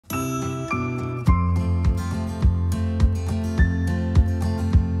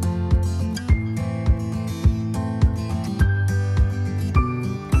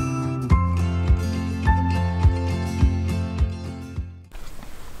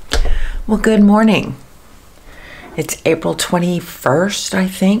Well, good morning. It's April 21st, I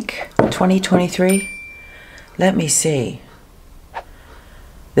think, 2023. Let me see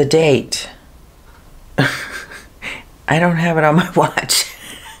the date. I don't have it on my watch.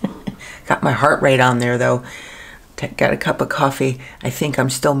 Got my heart rate on there, though. Got a cup of coffee. I think I'm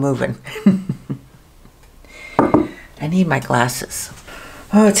still moving. I need my glasses.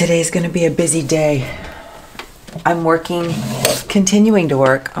 Oh, today's going to be a busy day. I'm continuing to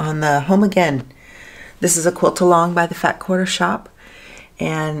work on the Home Again. This is a quilt along by the Fat Quarter Shop,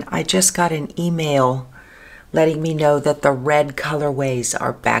 and I just got an email letting me know that the red colorways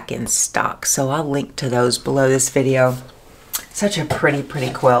are back in stock, so I'll link to those below this video. Such a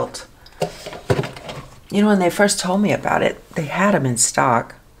pretty quilt. You know, when they first told me about it, they had them in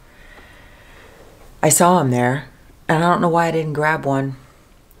stock. I saw them there, and I don't know why I didn't grab one.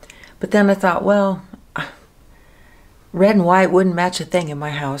 But then I thought, well, red and white wouldn't match a thing in my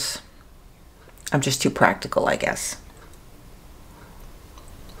house. I'm just too practical, I guess.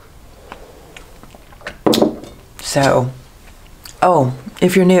 So, oh,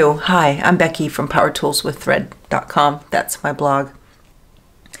 if you're new, hi, I'm Becky from powertoolswiththread.com. That's my blog.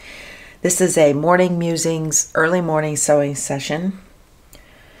 This is a morning musings, early morning sewing session.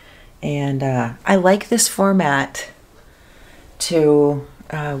 And I like this format to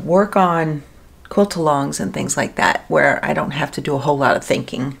work on quilt alongs and things like that, where I don't have to do a whole lot of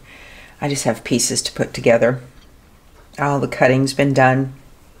thinking. I just have pieces to put together. All the cutting's been done.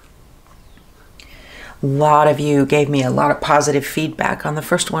 A lot of you gave me a lot of positive feedback on the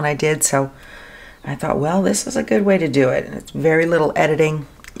first one I did, so I thought, well, this is a good way to do it. And it's very little editing.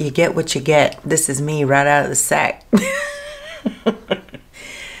 You get what you get. This is me right out of the sack.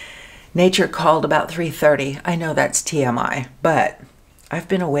 Nature called about 3:30. I know that's TMI, but I've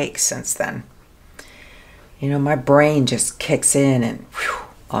been awake since then. You know, my brain just kicks in and whew,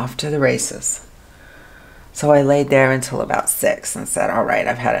 off to the races. So I laid there until about 6 and said, all right,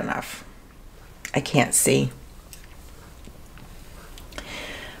 I've had enough. I can't see.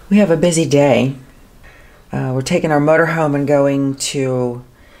 We have a busy day. We're taking our motorhome and going to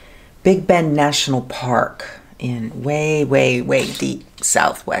Big Bend National Park in way deep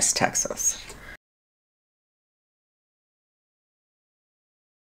southwest Texas.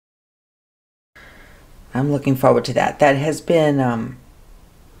 I'm looking forward to that. That has been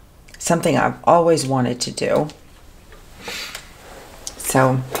something I've always wanted to do.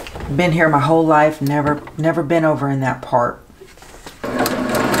 So, I've been here my whole life, never been over in that part.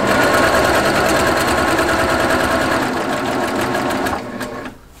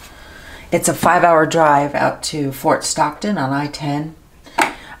 It's a 5-hour drive out to Fort Stockton on I-10.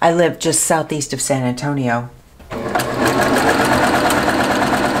 I live just southeast of San Antonio.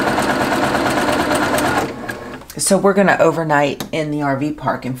 So we're going to overnight in the RV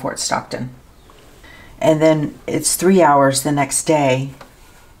park in Fort Stockton. And then it's 3 hours the next day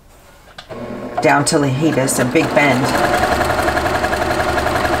down to Lajitas, a Big Bend.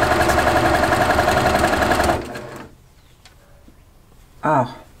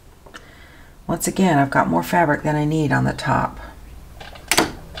 Oh, once again, I've got more fabric than I need on the top.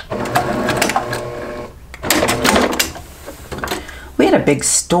 We had a big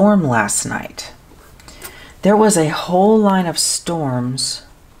storm last night. There was a whole line of storms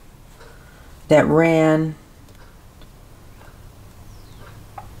that ran.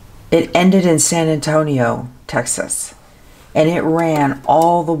 It ended in San Antonio, Texas, and it ran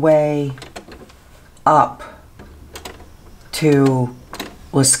all the way up to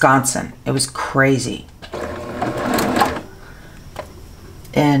Wisconsin. It was crazy.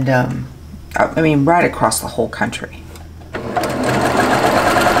 And, I mean, right across the whole country.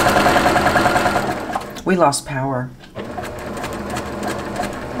 We lost power.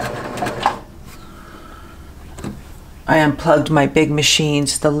 I unplugged my big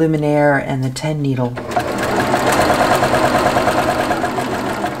machines, the Luminaire and the 10 needle.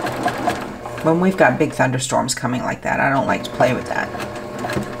 When we've got big thunderstorms coming like that, I don't like to play with that.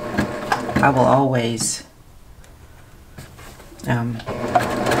 I will always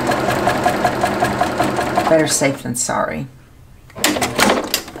better safe than sorry.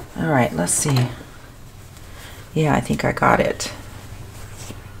 All right, let's see. Yeah, I think I got it.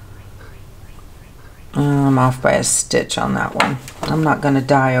 I'm off by a stitch on that one. I'm not going to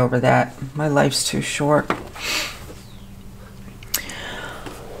die over that. My life's too short.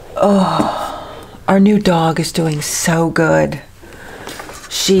 Oh, our new dog is doing so good.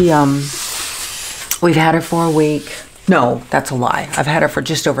 She, we've had her for a week. No, that's a lie. I've had her for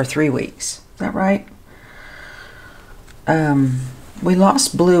just over 3 weeks. Is that right? We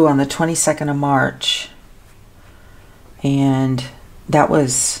lost Blue on the 22nd of March. And that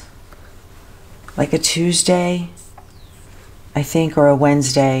was like a Tuesday, I think, or a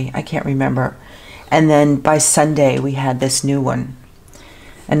Wednesday. I can't remember. And then by Sunday, we had this new one.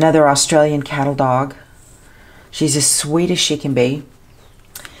 Another Australian cattle dog. She's as sweet as she can be.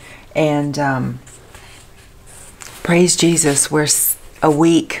 And praise Jesus, we're a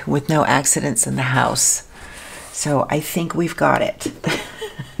week with no accidents in the house. So I think we've got it.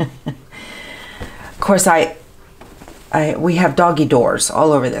 Of course, we have doggy doors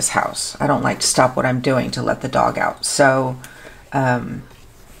all over this house. I don't like to stop what I'm doing to let the dog out. So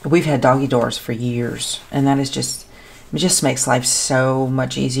we've had doggy doors for years, and that is just, it just makes life so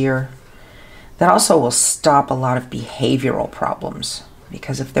much easier. That also will stop a lot of behavioral problems,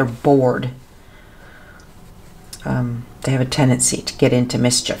 because if they're bored, they have a tendency to get into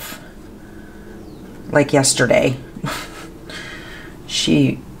mischief. Like yesterday,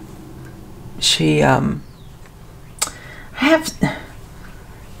 do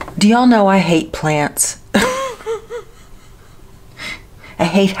y'all know I hate plants? I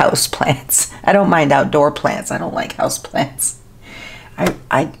hate house plants. I don't mind outdoor plants. I don't like house plants.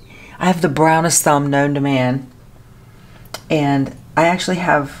 I have the brownest thumb known to man. And I actually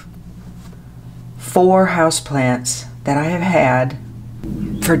have 4 house plants that I have had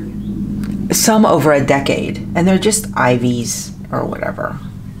for some over a decade. And they're just ivies or whatever.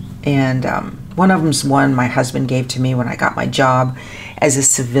 And one of them's one my husband gave to me when I got my job as a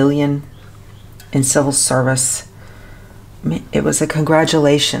civilian in civil service. It was a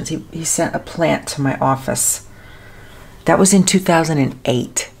congratulations. He sent a plant to my office. That was in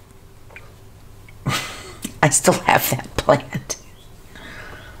 2008. I still have that plant.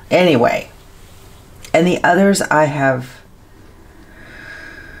 Anyway, and the others I have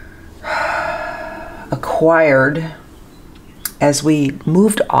acquired as we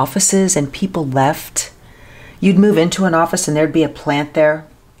moved offices and people left. You'd move into an office and there'd be a plant there.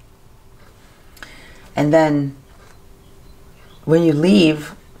 And then when you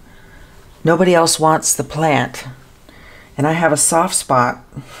leave, nobody else wants the plant. And I have a soft spot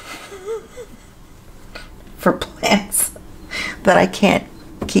for plants that I can't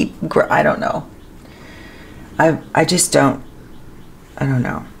keep, I don't know. I just don't, I don't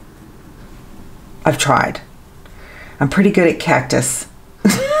know. I've tried. I'm pretty good at cactus.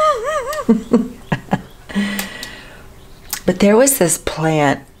 But there was this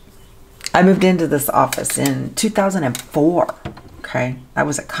plant. I moved into this office in 2004. Okay, I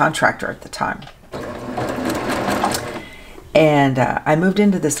was a contractor at the time. And I moved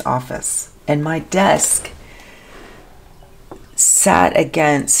into this office, and my desk sat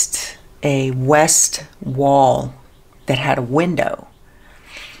against a west wall that had a window.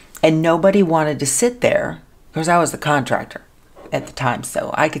 And nobody wanted to sit there because I was the contractor at the time,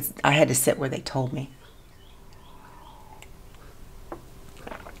 so I had to sit where they told me.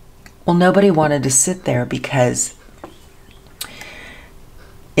 Well, nobody wanted to sit there because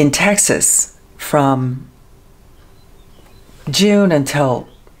in Texas, from June until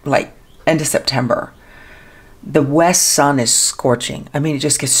like end of September, the west sun is scorching. I mean, it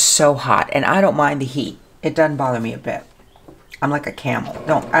just gets so hot, and I don't mind the heat. It doesn't bother me a bit. I'm like a camel.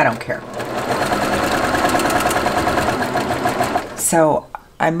 I don't care. So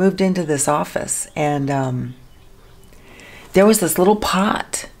I moved into this office, and there was this little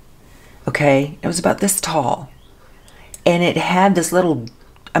pot. Okay, it was about this tall, and it had this little,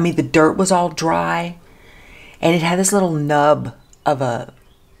 I mean, the dirt was all dry, and it had this little nub of a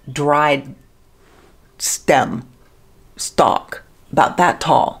dried stalk, about that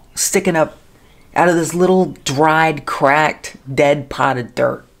tall, sticking up out of this little dried, cracked, dead pot of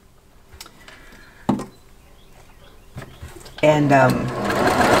dirt. And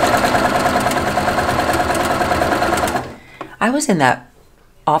I was in that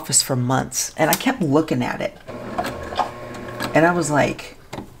office for months, and I kept looking at it, and I was like,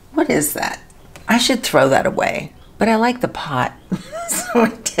 what is that? I should throw that away, but I like the pot. So I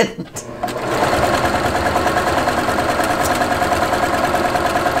didn't.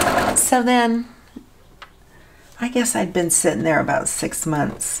 So then I guess I'd been sitting there about 6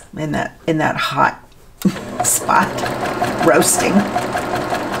 months in that hot spot, roasting.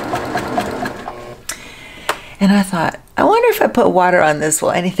 And I thought, I wonder if I put water on this,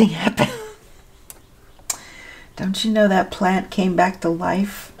 will anything happen? Don't you know that plant came back to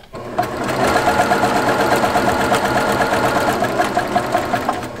life?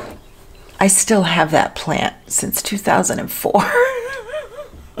 I still have that plant since 2004.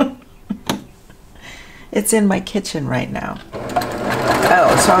 It's in my kitchen right now.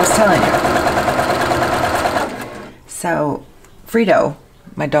 Oh, so I was telling you. So, Frito,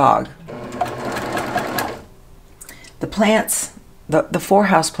 my dog, the plants, the 4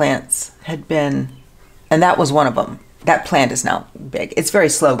 house plants had been, and that was one of them. That plant is now big. It's very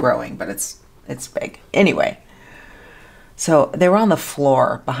slow growing, but it's big. Anyway, so they were on the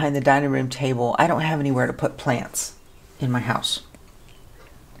floor behind the dining room table. I don't have anywhere to put plants in my house.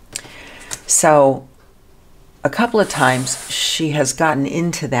 So a couple of times she has gotten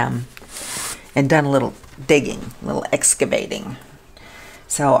into them and done a little digging, a little excavating.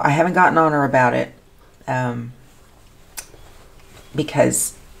 So I haven't gotten on her about it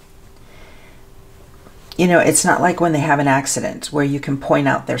because, you know, it's not like when they have an accident where you can point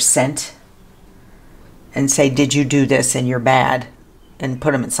out their scent and say, did you do this and you're bad, and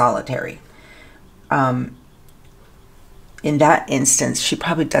put them in solitary. In that instance, she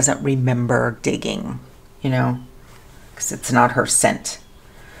probably doesn't remember digging, you know, because it's not her scent.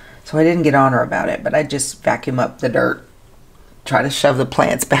 So I didn't get on her about it, but I just vacuum up the dirt, try to shove the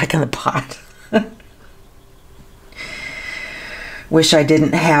plants back in the pot. Wish I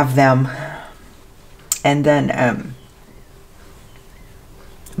didn't have them. And then,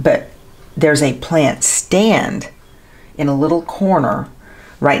 but there's a plant stand in a little corner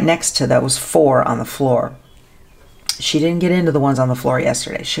right next to those 4 on the floor. She didn't get into the ones on the floor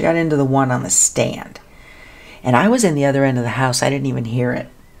yesterday. She got into the one on the stand. And I was in the other end of the house. I didn't even hear it.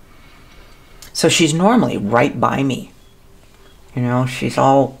 So she's normally right by me. You know, she's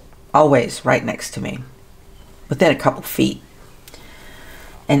always right next to me, within a couple feet.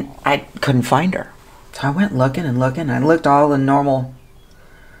 And I couldn't find her. So I went looking and looking. I looked all the normal.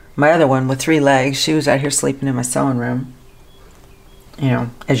 My other one with 3 legs, she was out here sleeping in my sewing room, you know,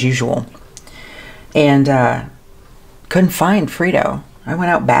 as usual. And couldn't find Frito. I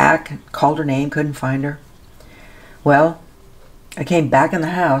went out back, called her name, couldn't find her. Well, I came back in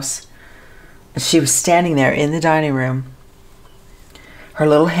the house. She was standing there in the dining room. Her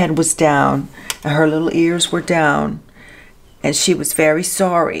little head was down, and her little ears were down, and she was very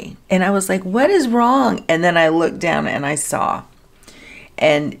sorry. And I was like, what is wrong? And then I looked down and I saw.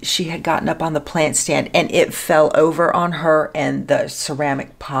 And she had gotten up on the plant stand, and it fell over on her and the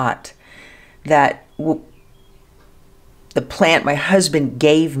ceramic pot that the plant my husband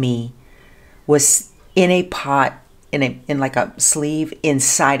gave me was in a pot, in like a sleeve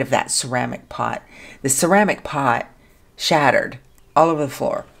inside of that ceramic pot. The ceramic pot shattered all over the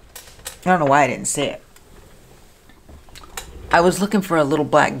floor. I don't know why I didn't see it. I was looking for a little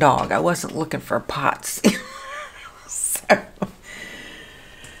black dog. I wasn't looking for pots. So,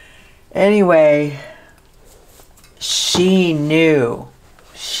 anyway, she knew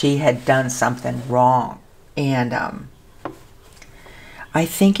she had done something wrong. And I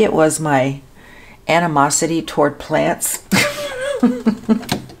think it was my animosity toward plants.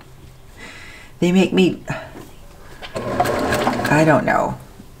 They make me, I don't know.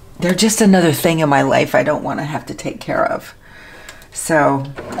 They're just another thing in my life I don't want to have to take care of. So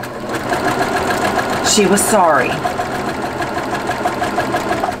she was sorry.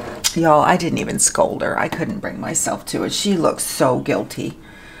 Y'all, I didn't even scold her. I couldn't bring myself to it. She looked so guilty.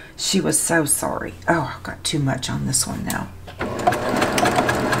 She was so sorry. Oh, I've got too much on this one now.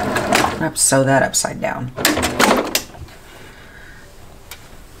 I have to sew that upside down.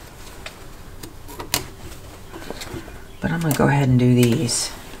 But I'm going to go ahead and do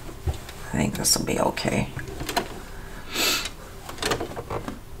these. I think this will be okay.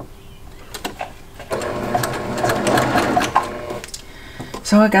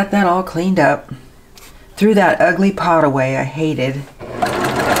 So I got that all cleaned up. Threw that ugly pot away I hated.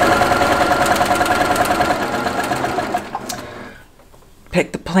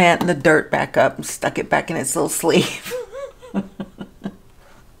 Picked the plant and the dirt back up and stuck it back in its little sleeve.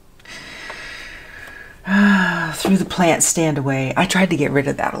 Threw the plant stand away. I tried to get rid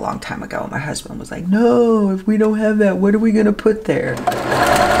of that a long time ago. My husband was like, no, if we don't have that, what are we going to put there?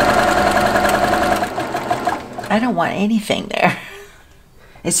 I don't want anything there.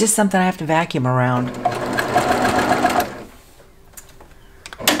 It's just something I have to vacuum around.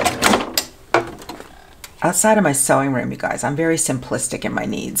 Outside of my sewing room, you guys, I'm very simplistic in my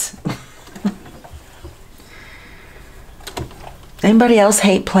needs. Anybody else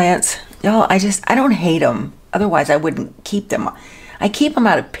hate plants? Y'all, I don't hate them. Otherwise, I wouldn't keep them. I keep them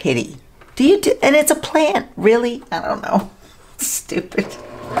out of pity. Do you do? And it's a plant, really? I don't know. Stupid.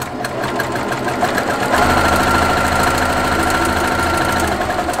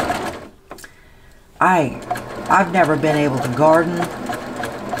 I've never been able to garden.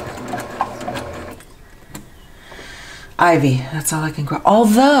 Ivy, that's all I can grow.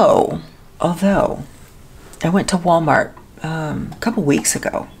 Although, I went to Walmart a couple weeks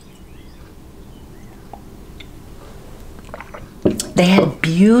ago. They had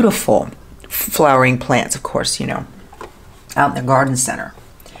beautiful flowering plants, of course, you know, out in the garden center.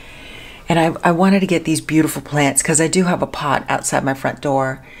 And I wanted to get these beautiful plants because I do have a pot outside my front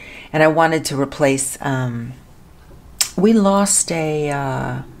door. And I wanted to replace, we lost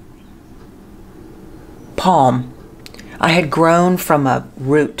a palm. I had grown from a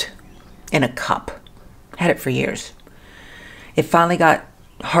root in a cup. Had it for years. It finally got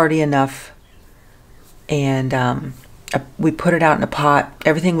hardy enough, and we put it out in a pot.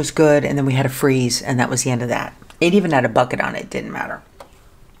 Everything was good, and then we had a freeze, and that was the end of that. It even had a bucket on it. It didn't matter.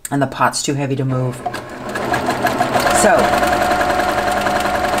 And the pot's too heavy to move. So,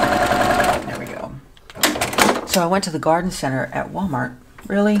 there we go. So I went to the garden center at Walmart.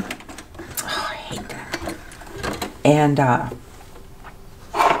 Really? Oh, I hate that. And I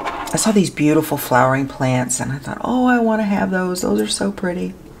saw these beautiful flowering plants, and I thought, oh, I want to have those. Those are so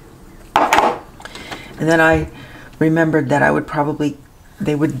pretty. And then I remembered that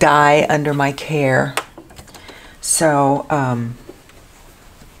they would die under my care. So,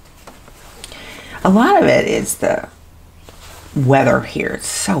 a lot of it is the weather here. It's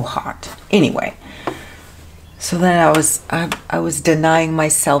so hot. Anyway, so then I was denying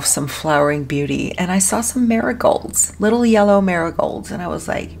myself some flowering beauty, and I saw some marigolds, little yellow marigolds, and I was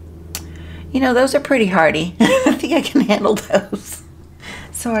like, you know, those are pretty hardy. I think I can handle those.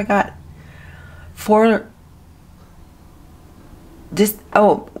 So I got a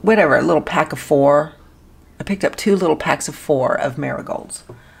little pack of 4. I picked up 2 little packs of 4 of marigolds.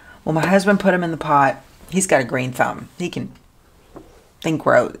 Well, my husband put them in the pot. He's got a green thumb. He can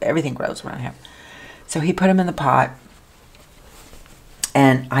everything grows around him. So he put them in the pot,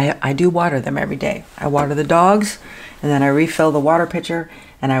 and I do water them every day. I water the dogs, and then I refill the water pitcher,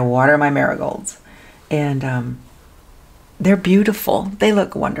 and I water my marigolds. And they're beautiful. They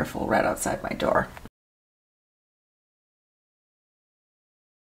look wonderful right outside my door.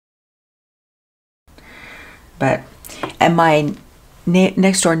 And my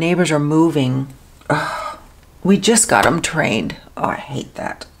next door neighbors are moving. Ugh, we just got them trained. Oh, I hate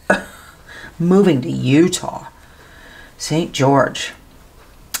that. Moving to Utah, St. George.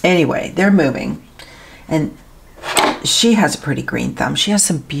 Anyway, they're moving, and she has a pretty green thumb. She has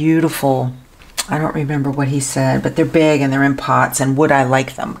some beautiful, I don't remember what he said, but they're big and they're in pots, and would I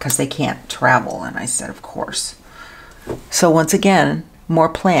like them because they can't travel? And I said, of course. So once again, more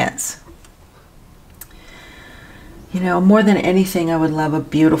plants. You know, more than anything, I would love a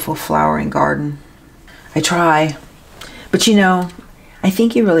beautiful flowering garden. I try, but you know, I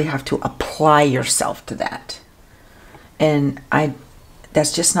think you really have to apply yourself to that. And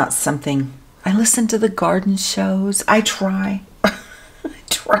that's just not something. I listen to the garden shows. I try. I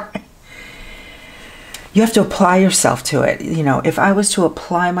try. You have to apply yourself to it. You know, if I was to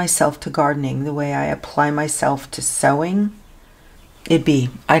apply myself to gardening the way I apply myself to sewing,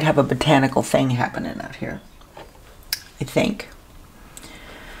 I'd have a botanical thing happening out here, I think.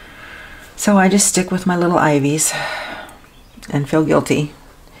 So I just stick with my little ivies and feel guilty.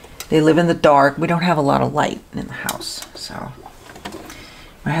 They live in the dark. We don't have a lot of light in the house, so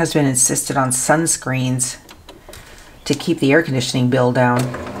my husband insisted on sunscreens to keep the air conditioning bill down,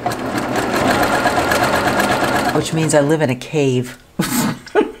 which means I live in a cave.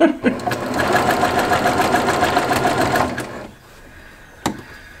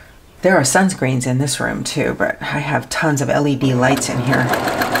 There are sunscreens in this room too, but I have tons of LED lights in here.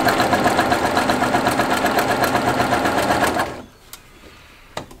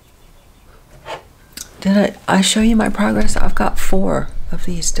 Did I show you my progress? I've got 4 of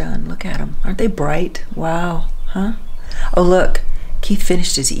these done. Look at them. Aren't they bright? Wow. Huh? Oh, look. Keith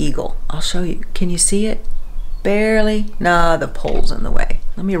finished his eagle. I'll show you. Can you see it? Barely. Nah, the pole's in the way.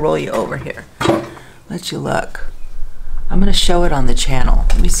 Let me roll you over here. Let you look. I'm going to show it on the channel.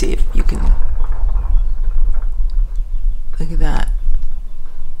 Let me see if you can. Look at that.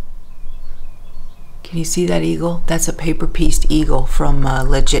 Can you see that eagle? That's a paper-pieced eagle from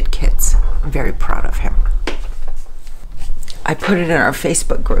Legit Kits. I'm very proud of him. I put it in our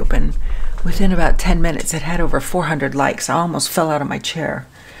Facebook group, and within about 10 minutes it had over 400 likes. I almost fell out of my chair.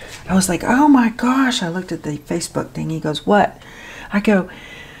 I was like, oh my gosh. I looked at the Facebook thing. He goes, what? I go,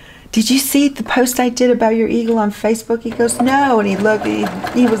 did you see the post I did about your eagle on Facebook? He goes, no. And he looked,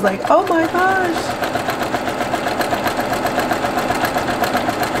 he was like, oh my gosh.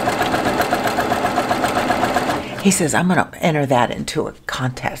 He says, I'm going to enter that into a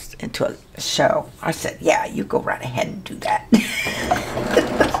contest, into a show. I said, yeah, you go right ahead and do that.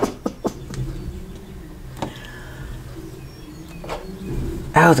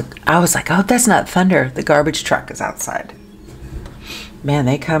 I was like, oh, that's not thunder. The garbage truck is outside. Man,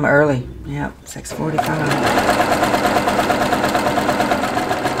 they come early. Yep, 6:45.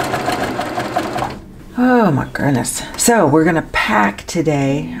 Oh my goodness. So we're gonna pack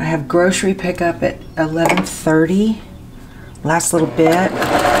today. I have grocery pickup at 11:30. Last little bit.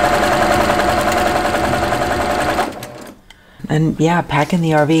 And yeah, packing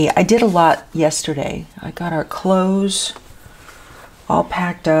the RV. I did a lot yesterday. I got our clothes all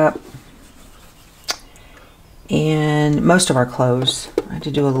packed up. And most of our clothes. I had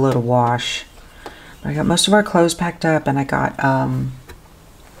to do a little wash. I got most of our clothes packed up, and I got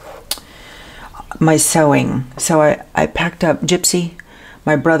my sewing. So I packed up Gypsy,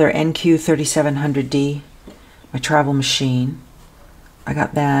 my brother NQ 3700D, my travel machine. I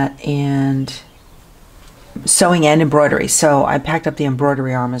got that, and sewing and embroidery. So I packed up the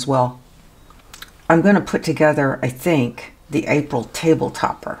embroidery arm as well. I'm going to put together, I think, the April table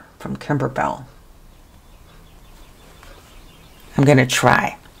topper from Kimberbell. I'm going to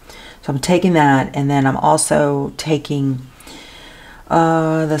try. So I'm taking that, and then I'm also taking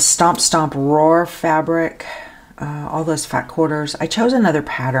the Stomp Stomp Roar fabric, all those fat quarters. I chose another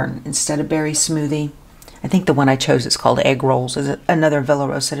pattern instead of Berry Smoothie. I think the one I chose is called Egg Rolls. Is another Villa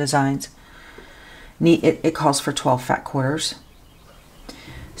Rosa Designs. It calls for 12 fat quarters.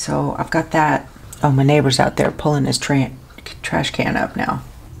 So I've got that. Oh, my neighbor's out there pulling his trash can up now.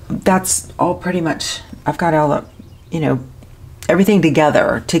 That's all pretty much. I've got all the, you know, everything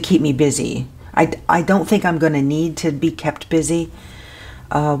together to keep me busy. I don't think I'm going to need to be kept busy.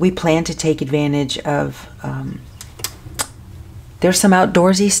 We plan to take advantage of, there's some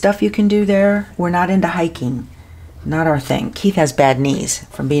outdoorsy stuff you can do there. We're not into hiking. Not our thing. Keith has bad knees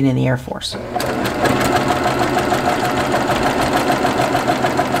from being in the Air Force.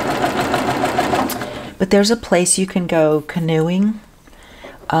 But there's a place you can go canoeing.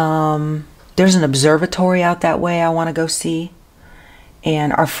 There's an observatory out that way I want to go see.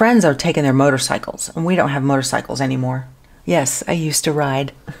 And our friends are taking their motorcycles, and we don't have motorcycles anymore. Yes, I used to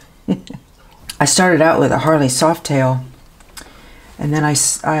ride. I started out with a Harley Softail, and then my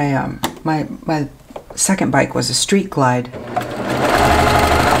second bike was a Street Glide,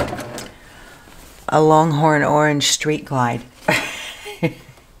 a Longhorn Orange Street Glide.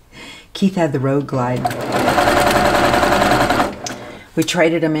 Keith had the Road Glide. We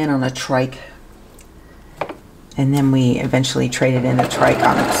traded him in on a trike. And then we eventually traded in a trike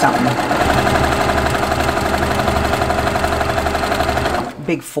on something.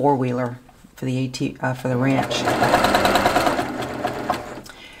 Big four-wheeler for the ranch.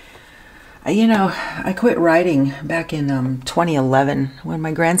 You know, I quit riding back in 2011 when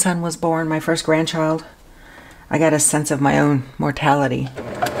my grandson was born, my first grandchild. I got a sense of my own mortality.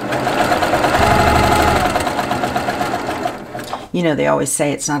 You know, they always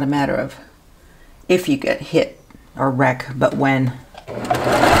say it's not a matter of if you get hit or wreck, but when.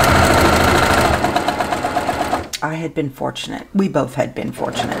 I had been fortunate. We both had been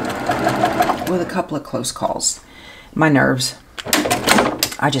fortunate with a couple of close calls. My nerves,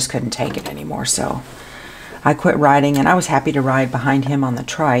 I just couldn't take it anymore, so I quit riding, and I was happy to ride behind him on the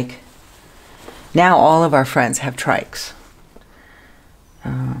trike. Now all of our friends have trikes.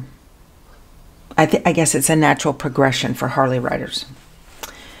 I guess it's a natural progression for Harley riders.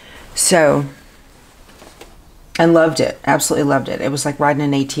 So, I loved it. Absolutely loved it. It was like riding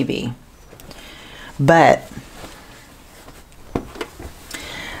an ATV. But,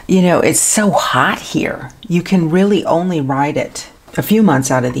 you know, it's so hot here. You can really only ride it a few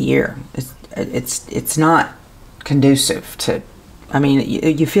months out of the year. It's not conducive to, I mean,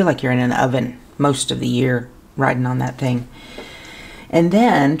 you feel like you're in an oven most of the year riding on that thing. And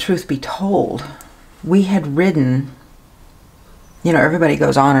then, truth be told, we had ridden, you know, everybody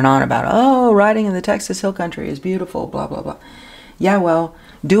goes on and on about, oh, riding in the Texas Hill Country is beautiful, blah, blah, blah. Yeah, well,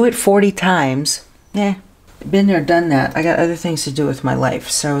 do it 40 times. Been there, done that. I got other things to do with my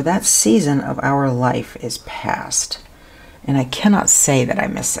life. So that season of our life is past. And I cannot say that I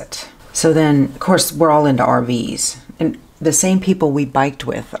miss it. So then, of course, we're all into RVs. And the same people we biked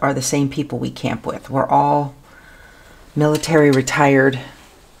with are the same people we camp with. We're all military retired.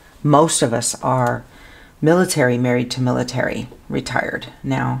 Most of us are military married to military retired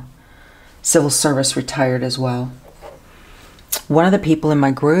now. Civil service retired as well. One of the people in my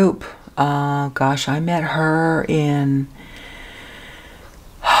group, gosh, I met her in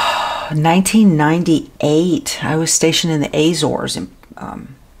 1998. I was stationed in the Azores. And,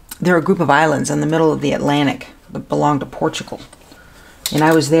 they're a group of islands in the middle of the Atlantic that belong to Portugal. And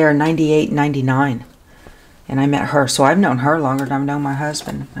I was there in 98, 99. And I met her. So I've known her longer than I've known my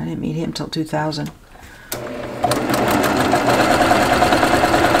husband. I didn't meet him until 2000.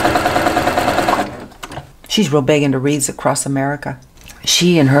 She's real big into wreaths across America.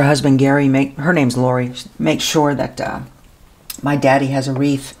 She and her husband Gary her name's Lori, make sure that my daddy has a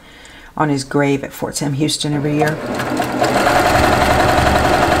wreath on his grave at Fort Sam Houston every year.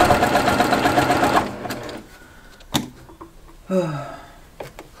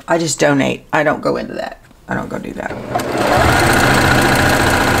 I just donate. I don't go into that. I don't go do that.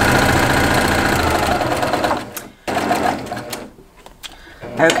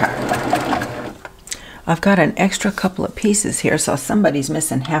 Okay. I've got an extra couple of pieces here, so somebody's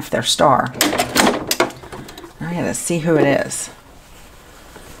missing half their star. I gotta see who it is.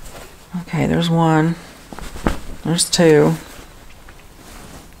 Okay, there's one. There's two.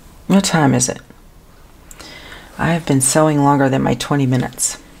 What time is it? I have been sewing longer than my 20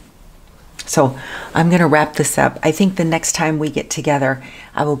 minutes. So I'm going to wrap this up. I think the next time we get together,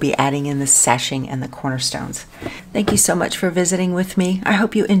 I will be adding in the sashing and the cornerstones. Thank you so much for visiting with me. I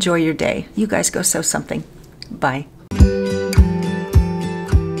hope you enjoy your day. You guys go sew something. Bye.